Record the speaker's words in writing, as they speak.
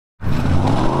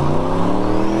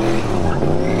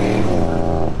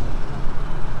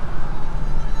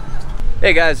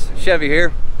Hey guys, Chevy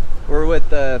here. We're with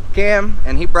Cam,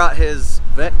 and he brought his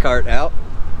Vette cart out,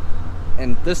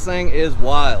 and this thing is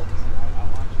wild.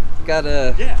 Got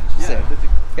a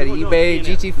got an eBay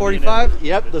GT45.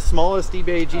 Yep, the smallest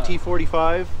eBay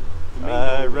GT45,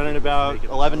 running about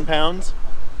 11 pounds.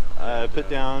 Put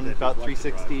down about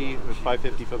 360 with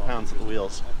 550 foot-pounds at the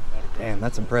wheels. Damn,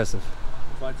 that's impressive.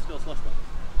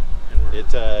 It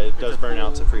does burn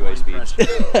out to freeway speeds.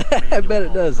 I bet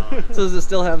it does. So does it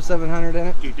still have 700 in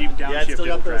it? Yeah, it's still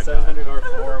got the 700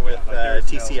 R4 with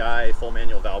TCI full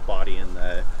manual valve body and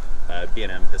the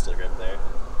B&M pistol grip there.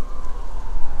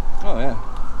 Oh yeah.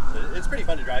 So it's pretty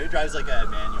fun to drive. It drives like a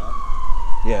manual.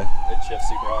 Yeah. It shifts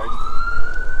super hard.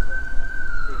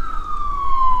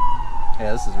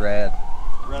 Yeah, this is rad.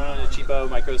 Running on a cheapo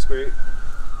microsquirt.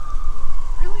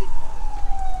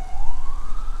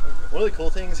 One of the cool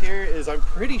things here is I'm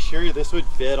pretty sure this would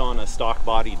fit on a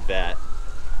stock-bodied Vette.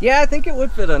 Yeah, I think it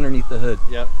would fit underneath the hood.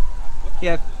 Yep.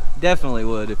 Yeah, definitely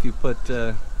would if you put,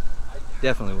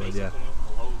 definitely would, yeah.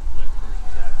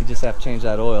 You just have to change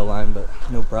that oil line, but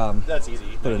no problem. That's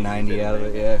easy. Put a 90 out of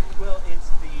it, yeah. Well, it's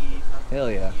the...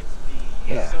 Hell yeah.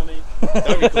 Yeah. That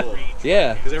would be cool.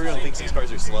 Yeah. Because everyone thinks these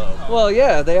cars are slow. Well,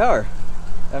 yeah, they are.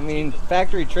 I mean,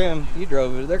 factory trim, you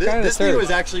drove it. They're kind of This thing was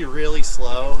actually really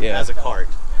slow as a cart.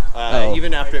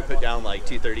 Even after it put down like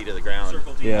 230 to the ground,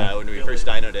 when we first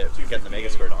dynoed it, getting the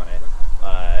microsquirt on it,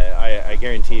 I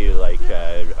guarantee you, like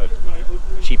a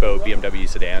cheapo BMW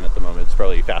sedan at the moment, it's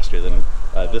probably faster than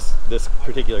this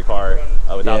particular car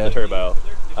without the turbo.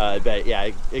 But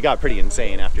yeah, it got pretty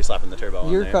insane after slapping the turbo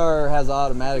on there. Your car has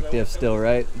automatic diff still,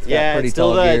 right? It's got pretty it's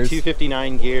still tall the gears.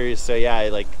 259 gears. So yeah,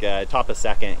 like top of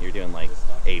second, you're doing like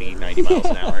 80, 90 miles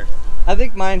an hour. I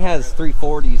think mine has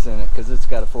 340s in it because it's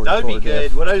got a 44 That would be good.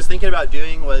 diff. What I was thinking about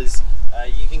doing was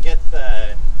you can get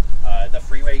the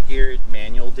freeway geared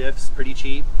manual diffs pretty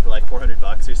cheap for like 400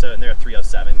 bucks or so, and they're a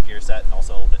 307 gear set and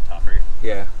also a little bit tougher.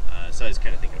 Yeah. So I was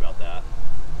kind of thinking about that.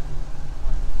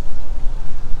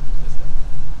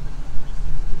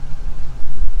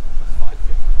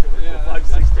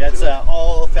 Yeah, it's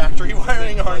all factory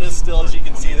wiring harness still. As you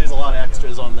can see, there's a lot of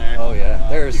extras on there. Oh yeah,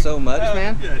 there is so much,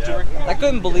 man. Yeah. I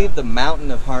couldn't believe the mountain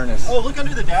of harness. Oh, look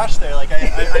under the dash there. Like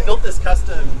I built this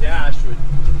custom dash with,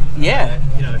 you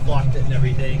know, I flocked it and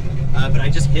everything. But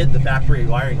I just hid the factory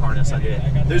wiring harness under it.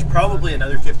 There's probably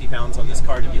another 50 pounds on this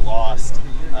car to be lost,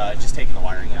 just taking the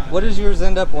wiring out. What does yours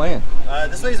end up weighing?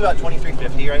 This weighs about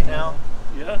 2350 right now.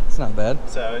 Yeah. It's not bad.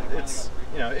 So it's,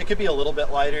 you know, it could be a little bit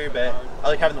lighter, but I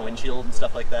like having the windshield and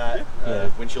stuff like that.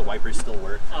 Windshield wipers still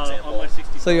work, for example.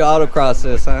 So you autocross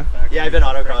this, huh? Yeah, I've been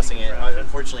autocrossing it. I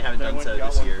unfortunately haven't done so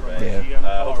this year, but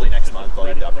hopefully next month I'll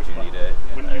get the opportunity to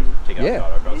take out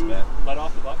the autocross event.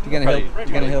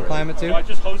 You gonna hill climb it too?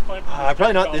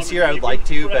 Probably not this year. I would like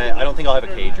to, but I don't think I'll have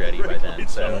a cage ready by then.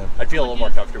 So I'd feel a little more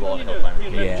comfortable on a hill climber.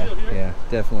 Yeah,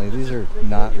 definitely. These are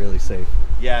not really safe.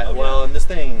 Yeah, well, and this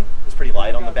thing is pretty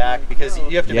light on the back because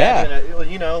you have to imagine,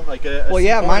 you know, like a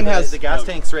C4, mine has the gas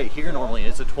tank's right here normally.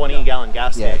 It's a 20-gallon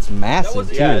gas tank. Yeah, it's massive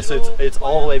too. Yeah, so it's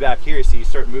all the way back here, so you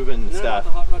start moving stuff.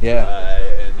 Yeah.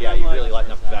 And yeah, you really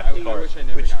lighten up the back of the car, which,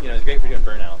 you know, is great for doing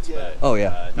burnouts. But, oh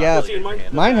yeah, really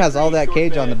mine has all that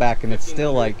cage on the back, and it's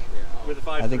still like,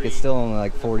 I think it's still only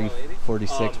like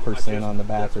 46% on the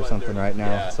back or something right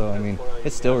now. So I mean,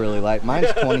 it's still really light.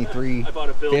 Mine's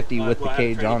 2350 with the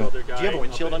cage on it. Do you have a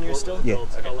windshield on yours still? Yeah.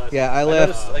 Okay. Yeah, I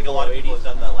left. Like a lot of people have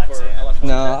done the Lexan.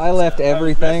 No, I left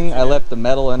everything. I left the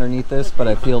metal underneath this, but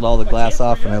I peeled all the glass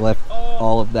off, and I left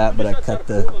all of that, but I cut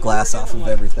the glass off of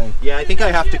everything. Yeah, I think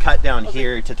I have to cut down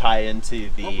here to tie into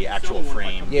the actual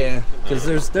frame. Yeah,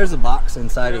 because there's a box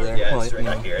inside of there. Yeah, it's right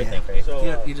back here, I think, right?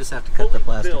 Yeah, you just have to cut the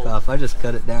plastic off. I just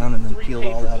cut it down and then peeled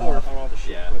all that off.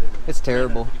 Yeah. It's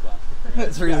terrible.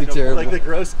 It's really terrible. Like the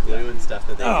gross glue and stuff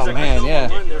that they use. Oh man,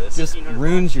 yeah. Just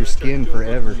ruins your skin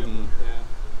forever.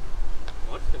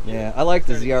 Yeah, I like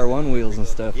the ZR1 wheels and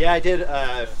stuff. Yeah, I did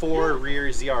 4 rear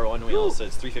ZR1 wheels, so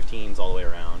it's 315s all the way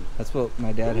around. That's what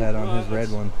my dad had on his red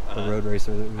one, the road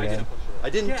racer that we had. I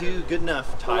didn't do good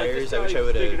enough tires. I wish I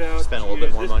would have spent a little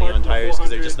bit more money on tires because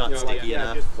they're just not sticky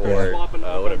enough for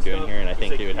what I'm doing here, and I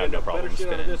think they would have no problem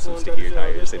spinning some stickier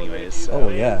tires anyways. So. Oh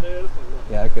yeah.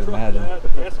 Yeah, I could imagine.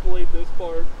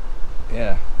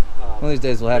 Yeah. One of these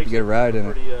days we'll have to get a ride in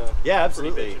it. Yeah,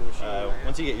 absolutely.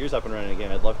 Once you get yours up and running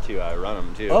again, I'd love to run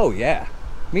them too. Oh yeah,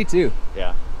 me too.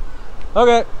 Yeah.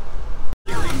 Okay.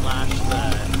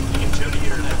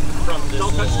 From this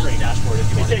little dashboard if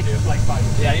you want to.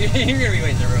 Yeah, you're gonna be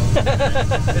waiting in the room.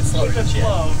 It's slower than shit.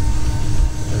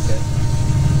 Okay.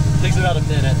 It takes about a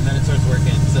minute and then it starts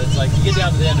working. So it's like you get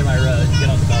down to the end of my road, you get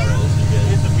on the bell road, you're good.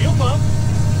 It's a fuel pump.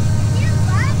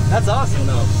 That's awesome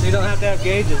though. So you don't have to have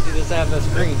gauges, you just have a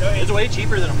screen. It's way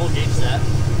cheaper than a full gauge set.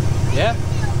 Yeah?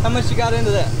 How much you got into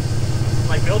that?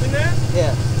 Like building that?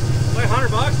 Yeah. Like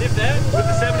 $100 if that, with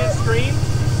the 7-inch screen.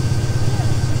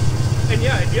 And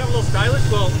yeah, if you have a little stylus,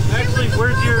 well, actually,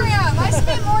 where's your... I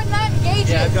spent more than that in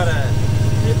gauges. Yeah, I've got a...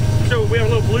 So we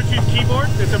have a little Bluetooth keyboard.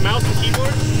 It's a mouse and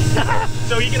keyboard.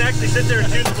 So you can actually sit there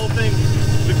and tune the whole thing,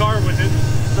 the car with it.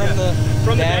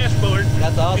 From the dashboard.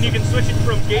 That's awesome. And you can switch it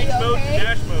from gauge mode to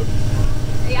dash mode.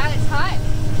 Yeah, it's hot.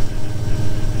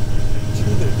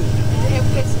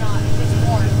 It's not. It's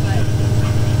warm, but...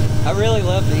 I really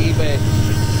love the eBay.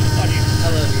 I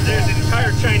love eBay. There's an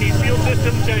entire Chinese fuel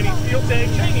system, Chinese fuel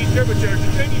tank, Chinese turbocharger,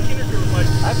 Chinese interturbo.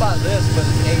 I bought this, but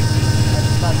it's 8. I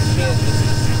just bought the kit.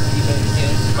 eBay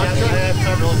kit.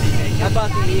 I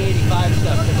bought the E85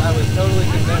 stuff because I was totally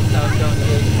convinced I was going to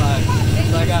E85.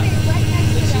 So I got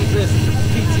the cheapest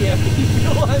PTFE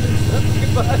fuel line and stuff you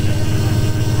can buy.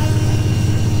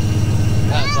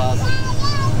 That's awesome.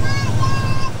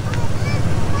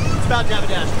 It's about to have a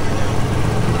dashboard now.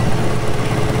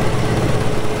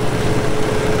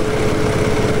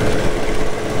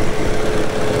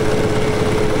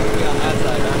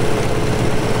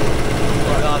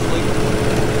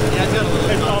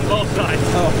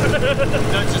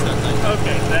 No, it's just that side.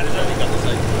 Okay, that is on the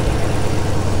side.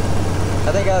 I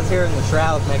think I was hearing the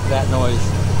shroud make that noise.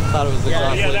 Thought it was the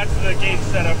exhaust leak. Yeah, that's the gauge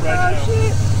setup right now.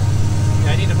 Shit.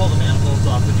 Yeah, I need to pull the manifolds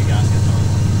off the new gaskets on.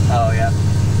 Oh, yeah.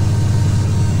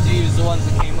 Do you use the ones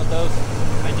that came with those?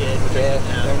 I did. Yeah,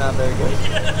 they're not very good.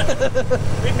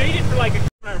 We made it for like a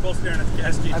we were both staring at the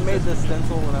gasket. I made this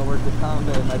stencil when I worked at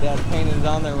Honda, and my dad painted it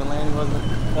on there when Lanny wasn't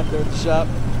up there at the shop.